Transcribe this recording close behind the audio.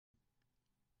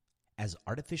As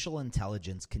artificial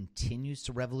intelligence continues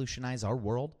to revolutionize our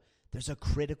world, there's a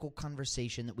critical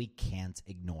conversation that we can't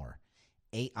ignore: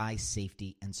 AI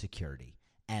safety and security.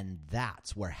 And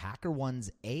that's where HackerOne's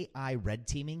AI red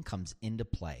teaming comes into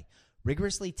play,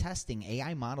 rigorously testing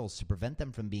AI models to prevent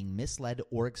them from being misled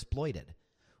or exploited.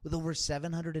 With over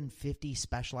 750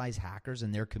 specialized hackers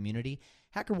in their community,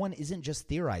 HackerOne isn't just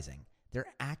theorizing.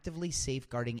 They're actively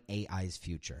safeguarding AI's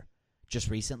future. Just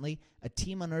recently, a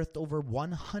team unearthed over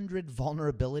 100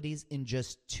 vulnerabilities in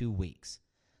just 2 weeks.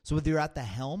 So whether you're at the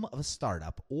helm of a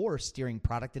startup or steering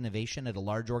product innovation at a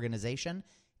large organization,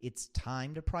 it's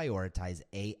time to prioritize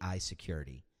AI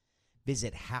security.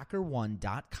 Visit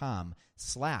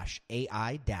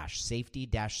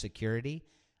hackerone.com/AI-safety-security.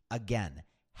 Again,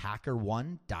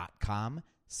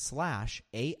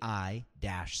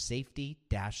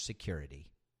 hackerone.com/AI-safety-security.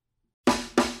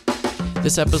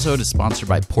 This episode is sponsored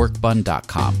by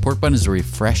porkbun.com. Porkbun is a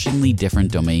refreshingly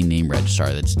different domain name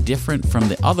registrar that's different from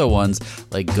the other ones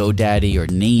like GoDaddy or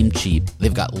Namecheap.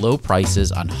 They've got low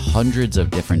prices on hundreds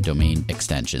of different domain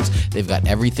extensions. They've got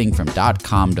everything from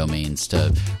 .com domains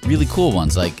to really cool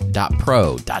ones like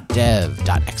 .pro, .dev,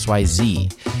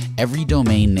 .xyz. Every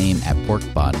domain name at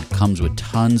Porkbun comes with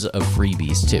tons of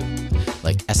freebies too,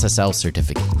 like SSL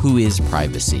certificate, WHOIS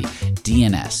privacy,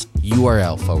 DNS,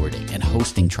 URL forwarding, and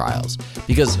hosting trials.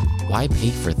 Because why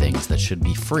pay for things that should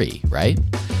be free, right?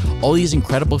 All these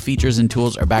incredible features and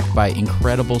tools are backed by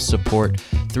incredible support,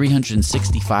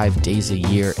 365 days a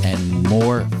year, and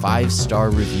more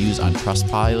 5-star reviews on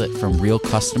Trustpilot from real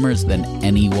customers than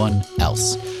anyone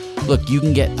else. Look, you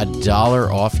can get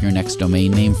 $1 off your next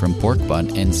domain name from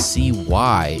Porkbun and see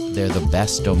why they're the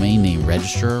best domain name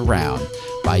registrar around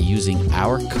by using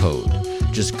our code.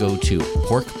 Just go to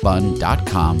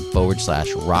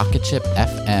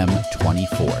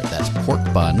porkbun.com/rocketshipfm24. That's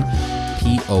porkbun,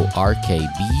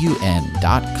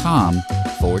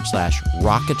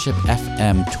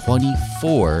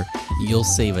 porkbun.com/rocketshipfm24. You'll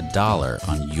save $1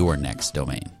 on your next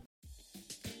domain.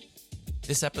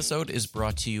 This episode is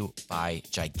brought to you by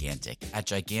Gigantic. At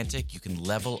Gigantic, you can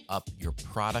level up your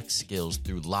product skills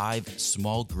through live,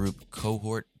 small group,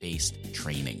 cohort-based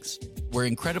trainings. We're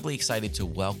incredibly excited to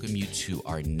welcome you to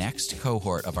our next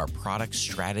cohort of our product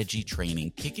strategy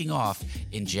training, kicking off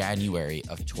in January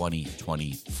of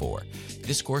 2024.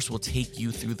 This course will take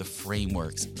you through the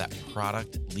frameworks that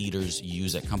product leaders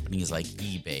use at companies like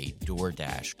eBay,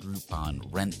 DoorDash, Groupon,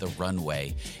 Rent the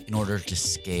Runway in order to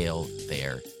scale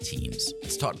their teams.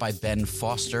 It's taught by Ben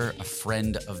Foster, a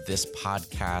friend of this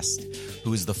podcast,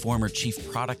 who is the former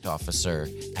chief product officer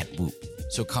at Whoop.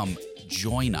 So come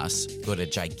join us. Go to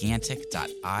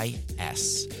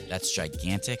gigantic.is. That's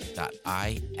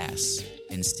gigantic.is.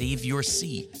 And save your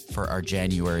seat for our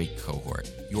January cohort.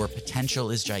 Your potential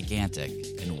is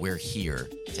gigantic, and we're here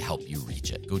to help you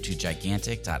reach it. Go to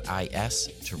gigantic.is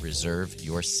to reserve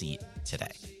your seat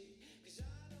today.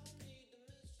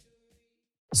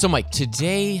 So, Mike,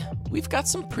 today we've got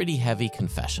some pretty heavy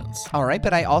confessions. All right,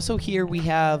 but I also hear we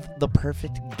have the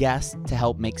perfect guest to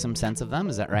help make some sense of them.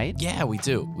 Is that right? Yeah, we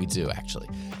do. We do, actually.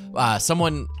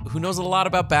 Someone who knows a lot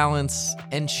about balance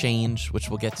and change, which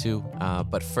we'll get to.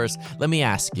 But first, let me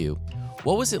ask you,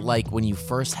 what was it like when you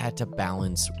first had to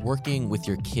balance working with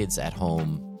your kids at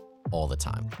home all the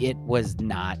time? It was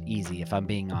not easy, if I'm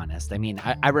being honest. I mean,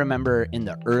 I remember in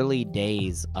the early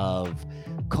days of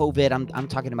COVID, I'm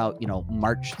talking about,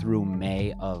 March through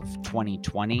May of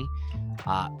 2020.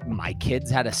 My kids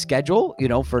had a schedule,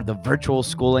 for the virtual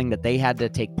schooling that they had to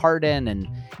take part in and,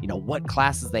 what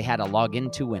classes they had to log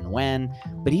into and when.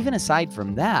 But even aside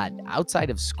from that, outside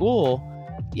of school,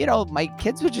 my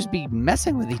kids would just be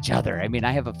messing with each other. I mean,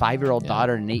 I have a 5-year-old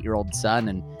daughter and an 8-year-old son,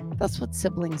 and that's what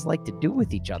siblings like to do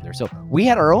with each other. So we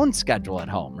had our own schedule at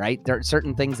home, right? There are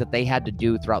certain things that they had to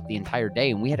do throughout the entire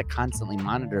day, and we had to constantly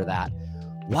monitor that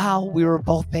while we were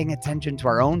both paying attention to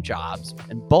our own jobs.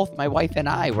 And both my wife and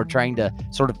I were trying to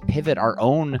sort of pivot our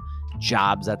own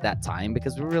jobs at that time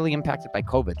because we were really impacted by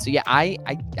COVID. So yeah, I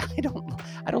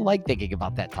don't like thinking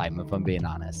about that time, if I'm being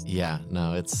honest. Yeah,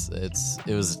 no, it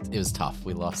was tough.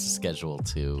 We lost the schedule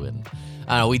too, and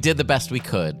I don't know, we did the best we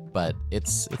could, but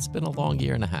it's been a long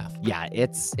year and a half. Yeah,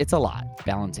 it's a lot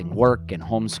balancing work and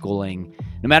homeschooling.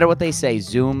 No matter what they say,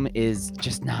 Zoom is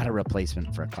just not a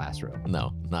replacement for a classroom.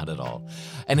 No, not at all.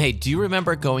 And hey, do you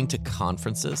remember going to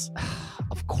conferences?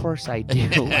 Of course I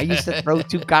do. I used to throw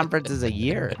 2 conferences a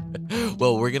year.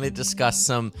 Well, we're going to discuss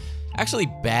some actually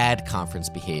bad conference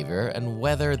behavior and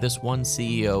whether this one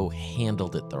CEO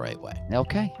handled it the right way.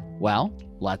 Okay, well,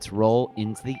 let's roll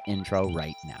into the intro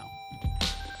right now.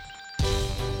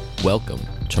 Welcome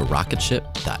to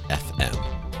Rocketship.fm.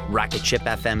 Rocket Ship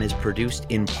FM is produced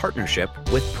in partnership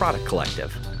with Product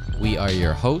Collective. We are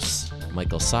your hosts,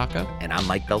 Michael Sacca. And I'm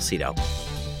Mike Belcito.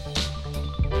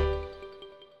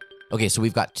 Okay, so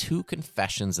we've got 2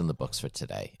 confessions in the books for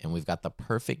today, and we've got the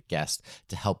perfect guest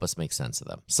to help us make sense of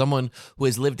them. Someone who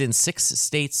has lived in 6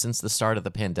 states since the start of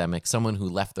the pandemic, someone who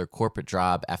left their corporate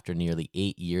job after nearly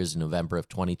 8 years in November of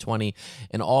 2020,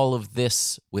 and all of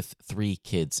this with 3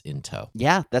 kids in tow.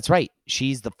 Yeah, that's right.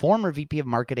 She's the former VP of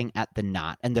Marketing at The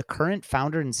Knot and the current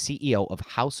founder and CEO of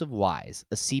House of Wise,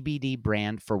 a CBD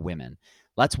brand for women.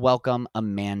 Let's welcome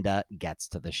Amanda Goetz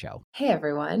to the show. Hey,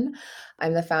 everyone.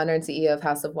 I'm the founder and CEO of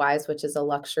House of Wise, which is a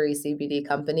luxury CBD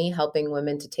company helping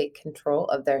women to take control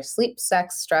of their sleep,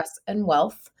 sex, stress, and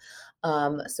wealth.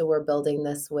 So we're building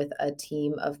this with a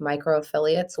team of micro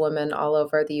affiliates, women all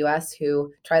over the US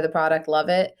who try the product, love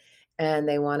it, and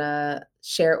they want to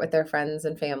share it with their friends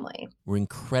and family. We're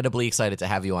incredibly excited to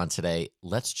have you on today.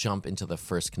 Let's jump into the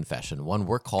first confession, one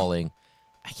we're calling,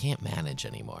 I can't manage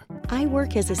anymore. I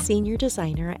work as a senior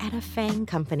designer at a FAANG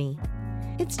company.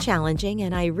 It's challenging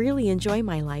and I really enjoy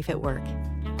my life at work.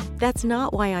 That's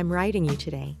not why I'm writing you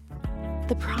today.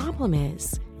 The problem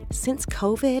is, since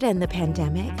COVID and the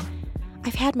pandemic,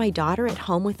 I've had my daughter at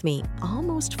home with me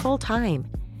almost full time.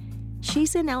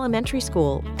 She's in elementary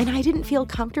school and I didn't feel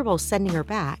comfortable sending her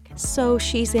back, so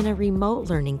she's in a remote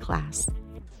learning class.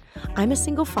 I'm a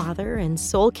single father and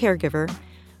sole caregiver,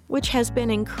 which has been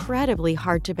incredibly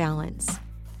hard to balance.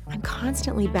 I'm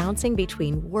constantly bouncing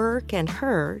between work and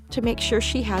her to make sure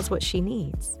she has what she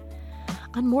needs.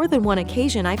 On more than one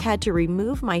occasion, I've had to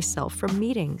remove myself from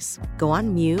meetings, go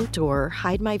on mute or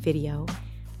hide my video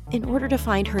in order to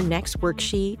find her next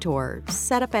worksheet or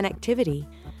set up an activity.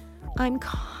 I'm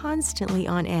constantly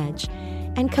on edge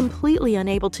and completely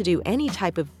unable to do any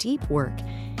type of deep work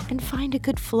and find a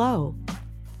good flow.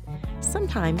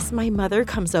 Sometimes my mother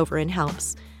comes over and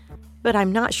helps, but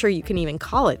I'm not sure you can even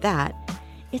call it that.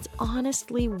 It's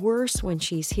honestly worse when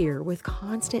she's here with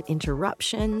constant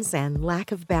interruptions and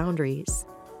lack of boundaries.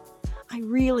 I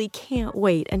really can't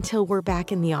wait until we're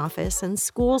back in the office and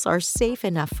schools are safe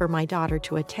enough for my daughter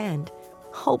to attend,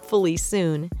 hopefully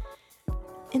soon.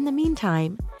 In the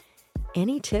meantime,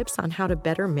 any tips on how to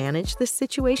better manage this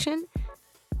situation?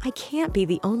 I can't be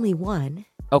the only one.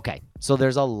 Okay, so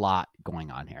there's a lot going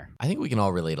on here. I think we can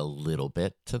all relate a little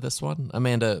bit to this one.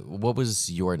 Amanda, what was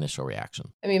your initial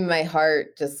reaction? I mean, my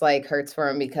heart just hurts for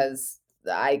him because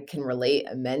I can relate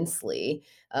immensely.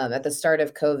 At the start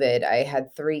of COVID, I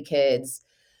had 3 kids,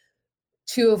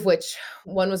 2 of which,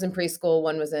 one was in preschool,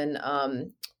 one was in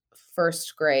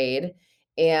first grade,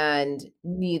 and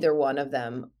neither one of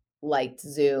them liked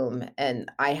Zoom.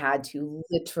 And I had to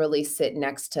literally sit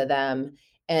next to them.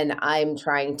 And I'm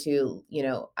trying to,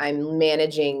 I'm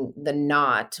managing The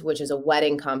Knot, which is a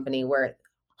wedding company where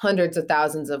hundreds of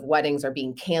thousands of weddings are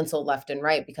being canceled left and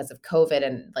right because of COVID.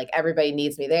 And everybody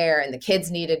needs me there and the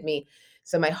kids needed me.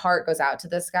 So my heart goes out to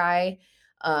this guy.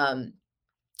 And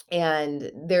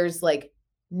there's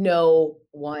no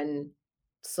one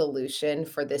solution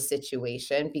for this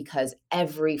situation because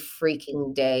every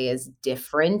freaking day is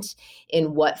different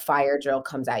in what fire drill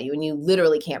comes at you. And you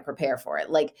literally can't prepare for it.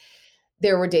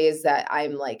 There were days that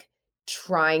I'm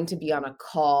trying to be on a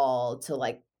call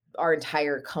to our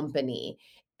entire company.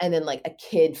 And then a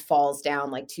kid falls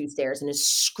down 2 stairs and is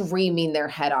screaming their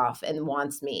head off and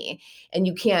wants me. And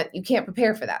you can't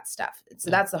prepare for that stuff. So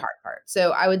that's the hard part.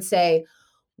 So I would say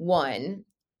 1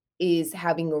 is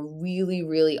having a really,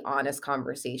 really honest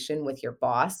conversation with your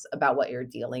boss about what you're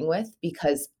dealing with,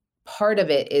 because part of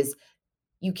it is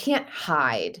you can't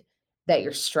hide that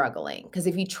you're struggling. Because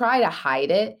if you try to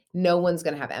hide it, no one's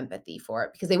going to have empathy for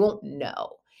it because they won't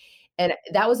know. And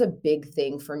that was a big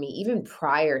thing for me, even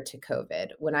prior to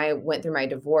COVID, when I went through my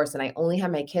divorce and I only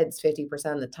had my kids 50%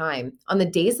 of the time. On the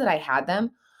days that I had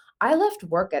them, I left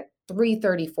work at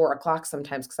 3:30, 4 o'clock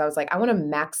sometimes because I was I want to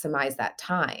maximize that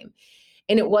time.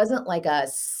 And it wasn't a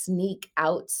sneak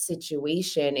out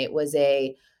situation. It was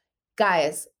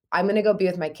guys, I'm going to go be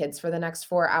with my kids for the next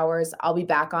 4 hours. I'll be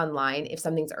back online. If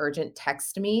something's urgent,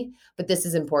 text me. But this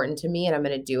is important to me and I'm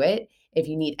going to do it. If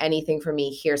you need anything from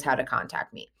me, here's how to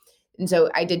contact me. And so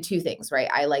I did 2 things, right?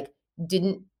 I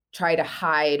didn't try to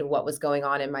hide what was going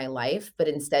on in my life, but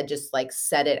instead just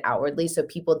said it outwardly. So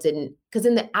people didn't, because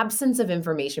in the absence of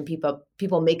information,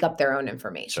 people make up their own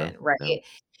information, Sure. right? Yeah.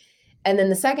 And then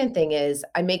the second thing is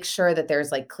I make sure that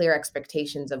there's clear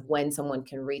expectations of when someone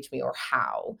can reach me or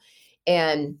how.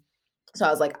 And so I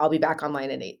was I'll be back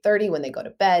online at 8:30 when they go to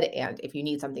bed. And if you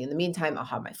need something in the meantime, I'll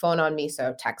have my phone on me.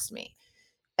 So text me.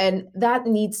 And that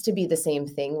needs to be the same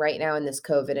thing right now in this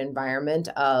COVID environment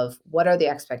of what are the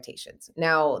expectations?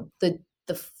 Now, the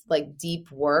like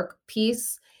deep work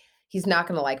piece, he's not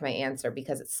going to like my answer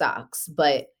because it sucks,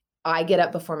 but I get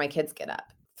up before my kids get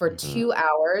up for 2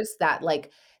 hours.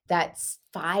 That's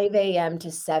 5 a.m.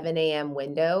 to 7 a.m.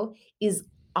 window is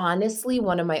honestly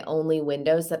one of my only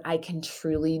windows that I can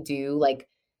truly do like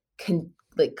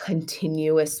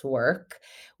continuous work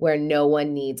where no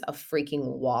one needs a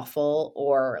freaking waffle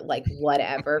or like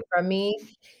whatever from me.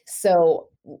 So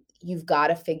you've got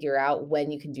to figure out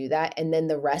when you can do that. And then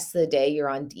the rest of the day you're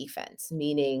on defense,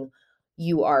 meaning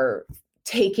you are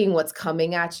taking what's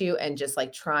coming at you and just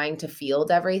like trying to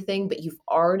field everything, but you've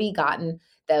already gotten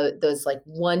those like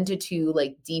 1 to 2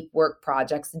 like deep work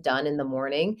projects done in the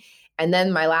morning. And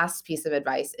then my last piece of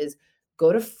advice is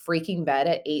go to freaking bed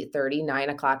at 8:30, 9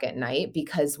 o'clock at night,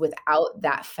 because without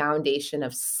that foundation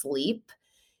of sleep,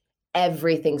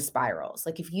 everything spirals.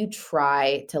 Like if you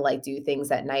try to like do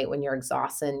things at night when you're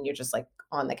exhausted and you're just like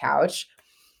on the couch,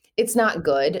 it's not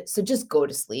good. So just go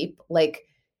to sleep. Like,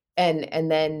 and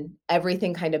then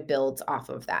everything kind of builds off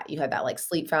of that. You have that like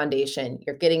sleep foundation,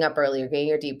 you're getting up early, you're getting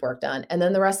your deep work done. And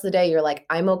then the rest of the day, you're like,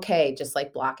 I'm okay, just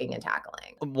like blocking and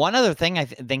tackling. One other thing I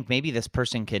think maybe this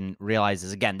person can realize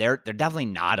is, again, they're definitely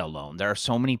not alone. There are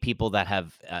so many people that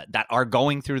have that are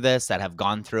going through this, that have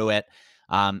gone through it.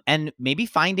 And maybe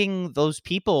finding those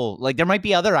people, like there might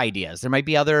be other ideas. There might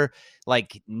be other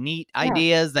like neat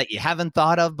ideas that you haven't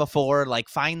thought of before. Like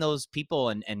find those people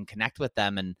and connect with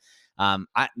them. And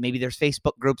maybe there's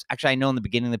Facebook groups. Actually, I know in the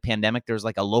beginning of the pandemic, there was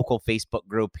like a local Facebook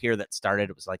group here that started.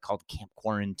 It was like called Camp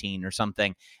Quarantine or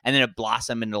something. And then it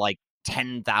blossomed into like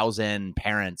 10,000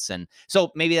 parents. And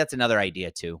so maybe that's another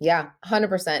idea too. Yeah,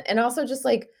 100%. And also just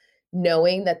like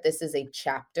knowing that this is a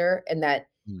chapter and that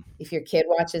if your kid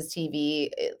watches TV,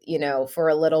 you know, for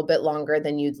a little bit longer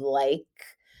than you'd like,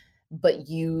 but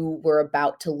you were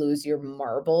about to lose your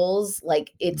marbles,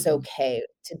 like it's okay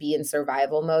to be in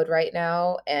survival mode right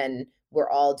now. And we're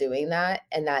all doing that,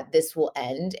 and that this will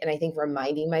end. And I think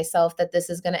reminding myself that this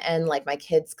is going to end, like my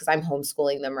kids, because I'm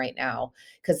homeschooling them right now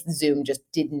because Zoom just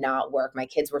did not work. My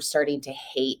kids were starting to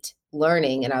hate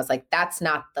learning. And I was like, that's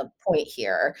not the point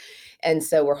here. And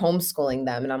so we're homeschooling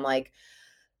them. And I'm like,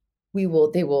 they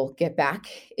will get back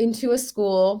into a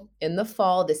school in the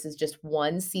fall. This is just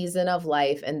one season of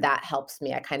life. And that helps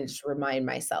me. I kind of just remind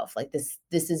myself like this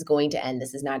is going to end.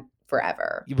 This is not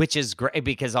forever. Which is great,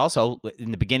 because also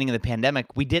in the beginning of the pandemic,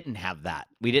 we didn't have that.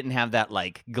 We didn't have that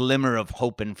like glimmer of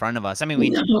hope in front of us. I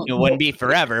mean, it wouldn't be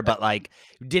forever, but like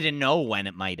didn't know when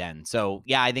it might end. So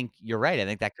yeah, I think you're right. I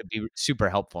think that could be super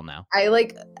helpful now. I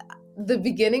like the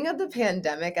beginning of the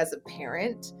pandemic as a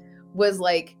parent was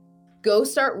like, go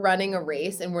start running a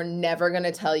race and we're never going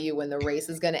to tell you when the race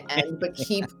is going to end, but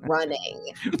keep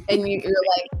running. And you're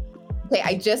like, okay,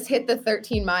 I just hit the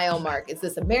 13-mile mark. Is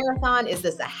this a marathon? Is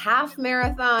this a half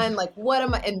marathon? Like, what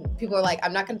am I? And people are like,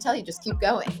 I'm not going to tell you, just keep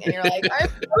going. And you're like, I'm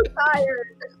so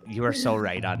tired. You are so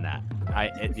right on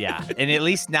that. Yeah. And at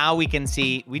least now we can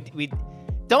see, we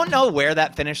don't know where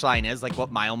that finish line is, like what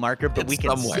mile marker, but we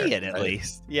can see it at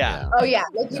least. Yeah. Oh yeah.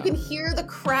 Like you can hear the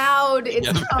crowd. It's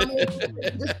coming.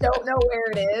 You just don't know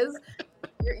where it is.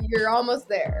 You're almost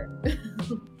there.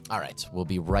 All right. We'll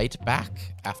be right back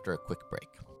after a quick break.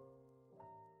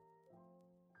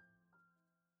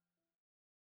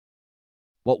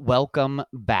 Well, welcome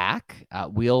back.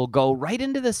 We'll go right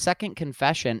into the second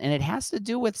confession, and it has to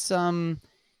do with some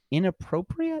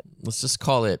inappropriate? Let's just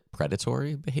call it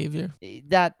predatory behavior.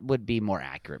 That would be more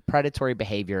accurate. Predatory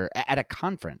behavior at a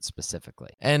conference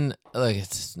specifically. And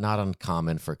it's not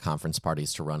uncommon for conference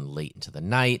parties to run late into the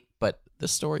night, but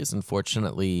this story is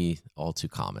unfortunately all too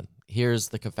common. Here's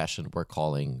the confession we're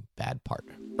calling Bad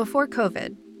Partner. Before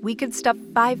COVID, we could stuff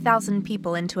 5,000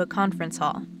 people into a conference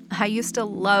hall. I used to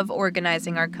love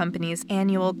organizing our company's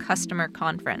annual customer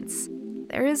conference.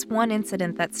 There is one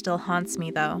incident that still haunts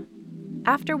me, though.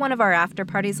 After one of our after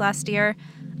parties last year,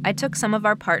 I took some of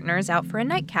our partners out for a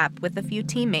nightcap with a few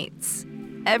teammates.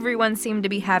 Everyone seemed to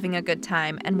be having a good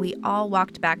time, and we all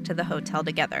walked back to the hotel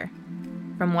together.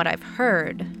 From what I've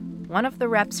heard, one of the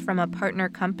reps from a partner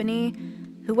company,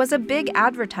 who was a big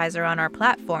advertiser on our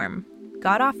platform,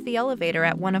 got off the elevator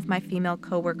at one of my female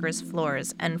coworkers'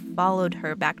 floors and followed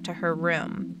her back to her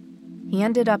room. He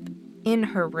ended up in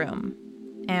her room,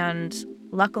 and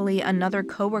luckily, another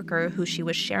coworker who she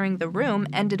was sharing the room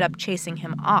ended up chasing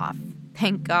him off.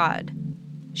 Thank God.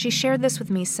 She shared this with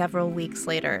me several weeks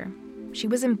later. She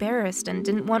was embarrassed and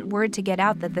didn't want word to get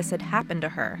out that this had happened to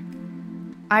her.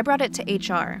 I brought it to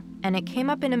HR, and it came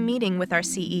up in a meeting with our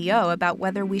CEO about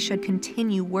whether we should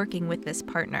continue working with this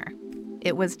partner.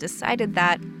 It was decided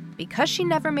that, because she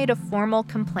never made a formal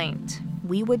complaint,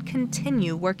 we would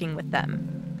continue working with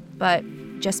them. But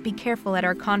Just be careful at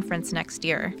our conference next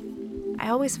year. I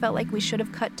always felt like we should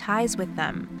have cut ties with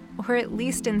them, or at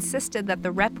least insisted that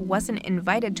the rep wasn't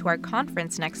invited to our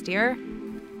conference next year.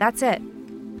 That's it.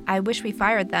 I wish we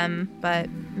fired them, but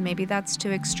maybe that's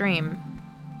too extreme.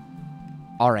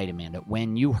 All right, Amanda,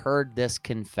 when you heard this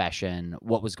confession,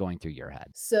 what was going through your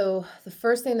head? So the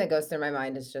first thing that goes through my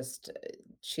mind is just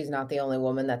she's not the only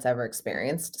woman that's ever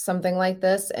experienced something like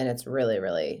this. And it's really,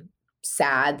 really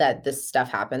sad that this stuff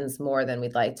happens more than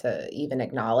we'd like to even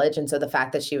acknowledge. And so the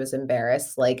fact that she was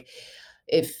embarrassed, like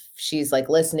if she's like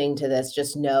listening to this,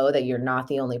 just know that you're not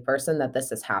the only person that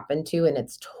this has happened to, and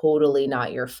it's totally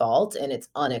not your fault and it's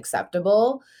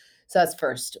unacceptable. So that's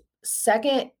first.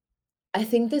 Second, I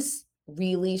think this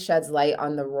really sheds light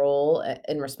on the role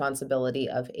and responsibility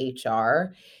of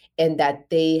HR, and that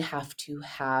they have to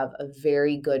have a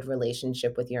very good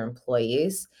relationship with your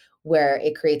employees where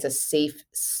it creates a safe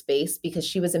space, because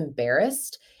she was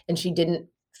embarrassed and she didn't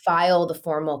file the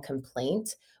formal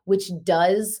complaint, which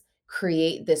does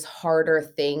create this harder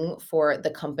thing for the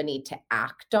company to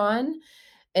act on.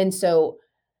 And so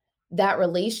that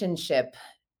relationship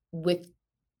with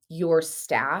your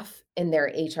staff and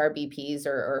their HRBPs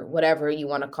or whatever you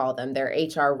want to call them, their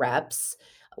HR reps,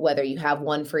 whether you have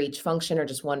one for each function or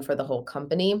just one for the whole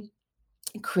company,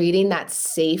 creating that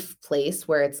safe place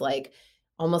where it's like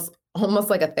almost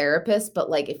like a therapist, but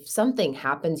like if something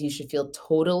happens, you should feel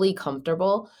totally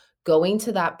comfortable going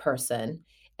to that person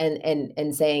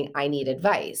and saying, I need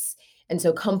advice. And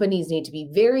so companies need to be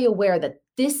very aware that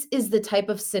this is the type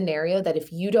of scenario that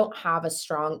if you don't have a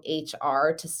strong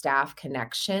HR to staff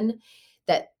connection,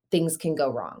 that things can go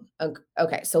wrong.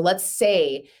 Okay, so let's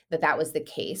say that was the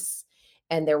case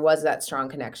and there was that strong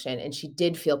connection and she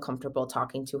did feel comfortable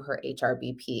talking to her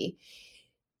HRBP.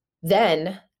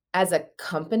 Then as a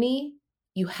company,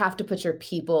 you have to put your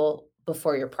people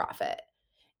before your profit.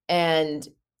 And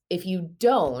if you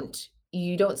don't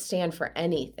stand for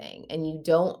anything, and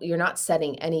you're not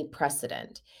setting any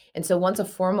precedent. And so once a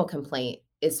formal complaint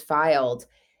is filed,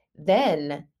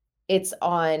 then it's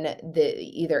on the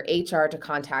either HR to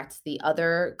contact the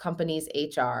other company's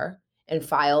HR and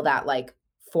file that like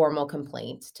formal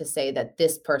complaint to say that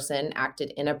this person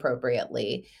acted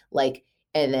inappropriately, like,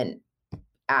 and then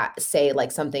say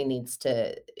like something needs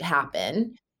to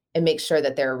happen and make sure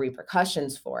that there are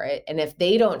repercussions for it. And if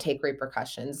they don't take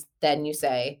repercussions, then you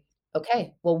say,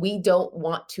 okay, well, we don't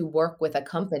want to work with a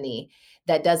company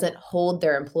that doesn't hold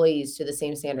their employees to the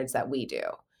same standards that we do.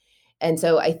 And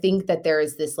so I think that there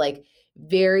is this like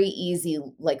very easy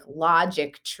like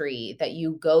logic tree that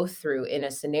you go through in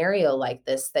a scenario like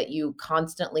this, that you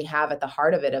constantly have at the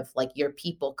heart of it of like your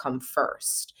people come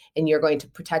first and you're going to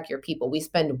protect your people. We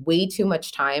spend way too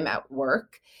much time at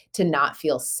work to not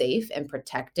feel safe and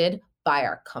protected by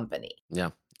our company. Yeah,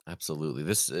 absolutely.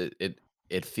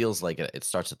 It feels like it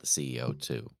starts at the CEO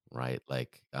too, right?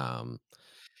 Like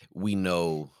we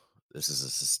know this is a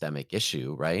systemic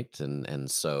issue, right?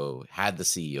 And so had the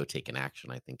CEO taken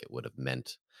action, I think it would have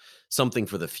meant something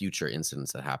for the future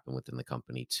incidents that happen within the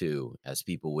company too, as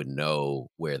people would know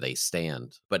where they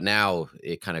stand. But now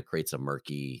it kind of creates a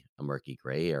murky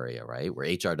gray area, right? Where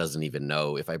HR doesn't even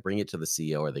know, if I bring it to the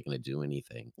CEO, are they going to do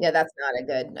anything? Yeah, that's not a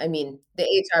good. I mean, the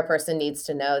HR person needs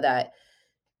to know that.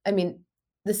 I mean,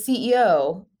 the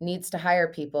CEO needs to hire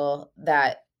people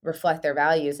that reflect their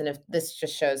values. And if this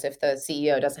just shows if the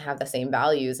CEO doesn't have the same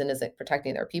values and isn't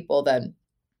protecting their people, then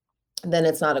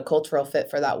it's not a cultural fit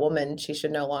for that woman. She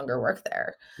should no longer work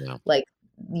there. Yeah. Like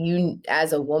you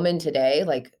as a woman today,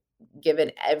 like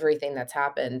given everything that's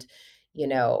happened,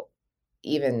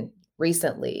 even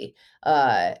recently,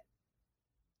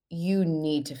 you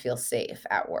need to feel safe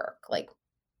at work. Like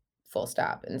full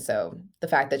stop. And so the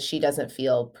fact that she doesn't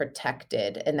feel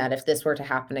protected, and that if this were to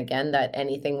happen again, that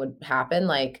anything would happen,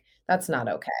 like that's not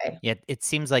okay. Yeah, it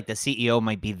seems like the CEO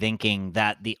might be thinking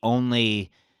that the only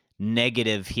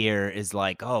negative here is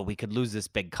like, oh, we could lose this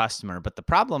big customer. But the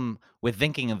problem with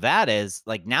thinking of that is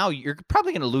like now you're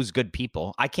probably going to lose good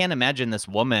people. I can't imagine this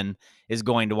woman is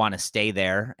going to want to stay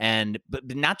there.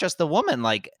 But not just the woman,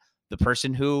 like the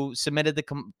person who submitted the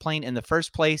complaint in the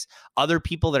first place, other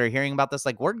people that are hearing about this,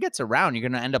 like word gets around, you're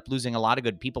going to end up losing a lot of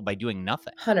good people by doing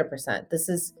nothing. 100%. This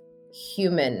is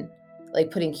human,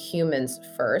 like putting humans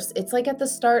first. It's like at the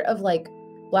start of like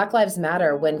Black Lives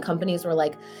Matter, when companies were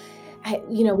like,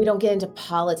 we don't get into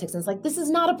politics. And it's like, this is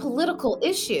not a political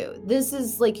issue. This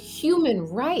is like human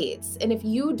rights. And if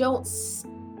you don't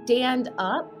stand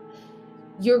up,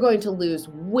 you're going to lose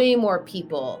way more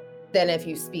people than if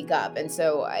you speak up. And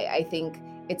so I think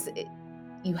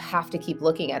you have to keep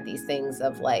looking at these things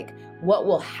of like, what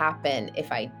will happen if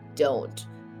I don't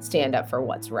stand up for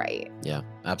what's right. Yeah,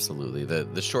 absolutely.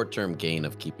 The short-term gain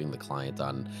of keeping the client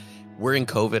on. We're in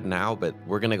COVID now, but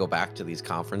we're going to go back to these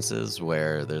conferences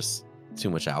where there's too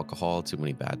much alcohol, too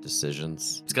many bad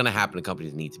decisions. It's going to happen.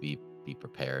 Companies need to be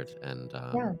prepared. And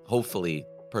hopefully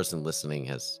person listening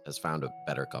has found a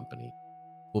better company.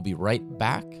 We'll be right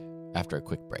back after a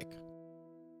quick break.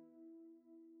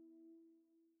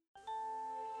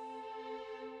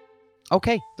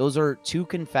 Okay, those are two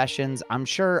confessions I'm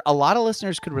sure a lot of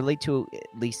listeners could relate to,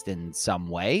 at least in some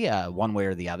way, one way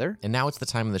or the other. And now it's the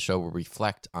time of the show where we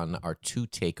reflect on our 2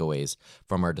 takeaways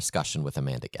from our discussion with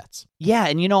Amanda Goetz. Yeah,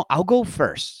 and I'll go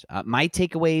first. My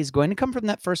takeaway is going to come from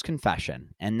that first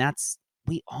confession, and that's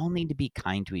we all need to be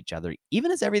kind to each other.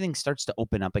 Even as everything starts to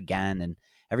open up again and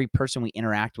every person we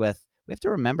interact with, we have to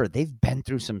remember they've been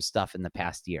through some stuff in the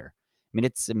past year. I mean,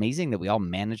 it's amazing that we all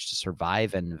managed to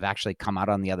survive and have actually come out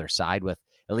on the other side with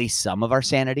at least some of our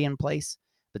sanity in place.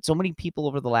 But so many people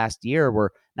over the last year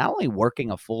were not only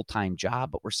working a full-time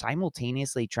job, but were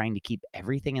simultaneously trying to keep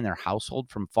everything in their household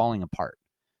from falling apart.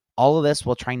 All of this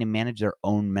while trying to manage their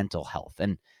own mental health.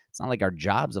 And it's not like our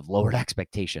jobs have lowered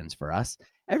expectations for us.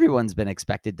 Everyone's been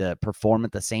expected to perform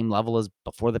at the same level as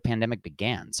before the pandemic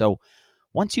began. So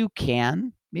once you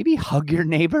can, maybe hug your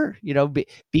neighbor,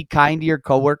 be kind to your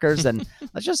coworkers, and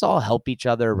let's just all help each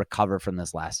other recover from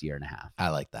this last year and a half. I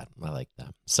like that.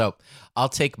 So I'll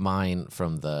take mine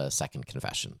from the second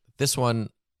confession. This one,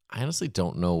 I honestly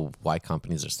don't know why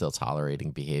companies are still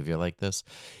tolerating behavior like this.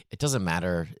 It doesn't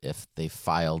matter if they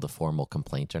filed a formal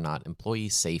complaint or not. Employee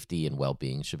safety and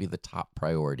well-being should be the top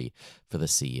priority for the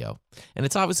CEO. And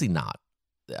it's obviously not.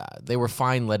 They were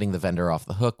fine letting the vendor off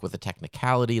the hook with a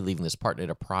technicality, leaving this partner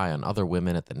to pry on other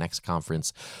women at the next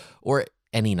conference or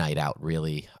any night out,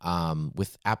 really,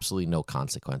 with absolutely no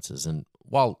consequences. And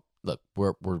while, look,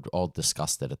 we're all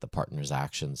disgusted at the partner's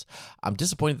actions, I'm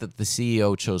disappointed that the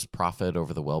CEO chose profit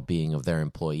over the well-being of their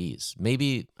employees.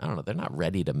 Maybe, I don't know, they're not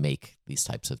ready to make these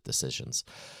types of decisions.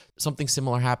 Something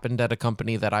similar happened at a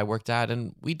company that I worked at,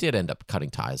 and we did end up cutting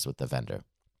ties with the vendor.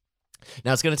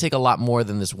 Now, it's going to take a lot more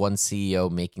than this one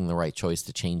CEO making the right choice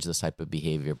to change this type of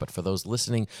behavior. But for those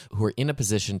listening who are in a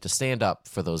position to stand up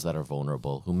for those that are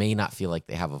vulnerable, who may not feel like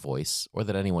they have a voice or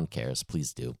that anyone cares,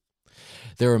 please do.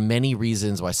 There are many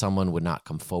reasons why someone would not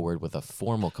come forward with a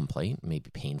formal complaint,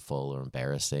 maybe painful or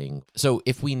embarrassing. So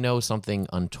if we know something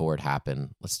untoward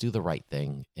happened, let's do the right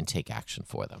thing and take action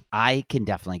for them. I can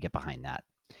definitely get behind that.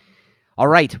 All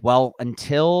right. Well,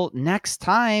 until next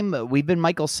time, we've been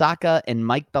Michael Sacca and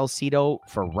Mike Belsito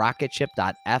for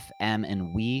Rocketship.fm,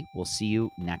 and we will see you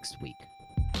next week.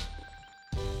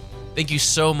 Thank you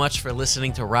so much for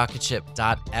listening to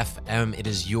Rocketship.fm. It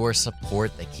is your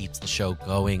support that keeps the show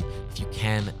going. If you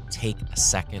can, take a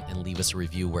second and leave us a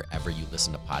review wherever you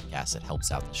listen to podcasts. It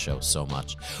helps out the show so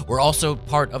much. We're also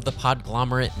part of the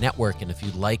Podglomerate Network, and if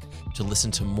you'd like to listen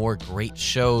to more great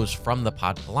shows from the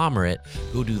Podglomerate,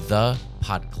 go to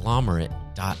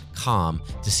thepodglomerate.com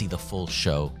to see the full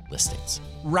show listings.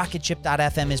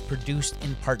 Rocketship.fm is produced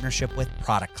in partnership with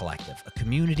Product Collective, a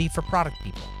community for product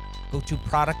people. Go to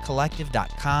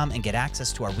productcollective.com and get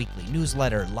access to our weekly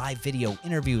newsletter, live video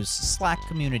interviews, Slack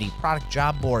community, product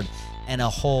job board, and a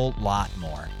whole lot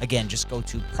more. Again, just go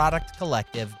to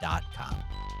productcollective.com.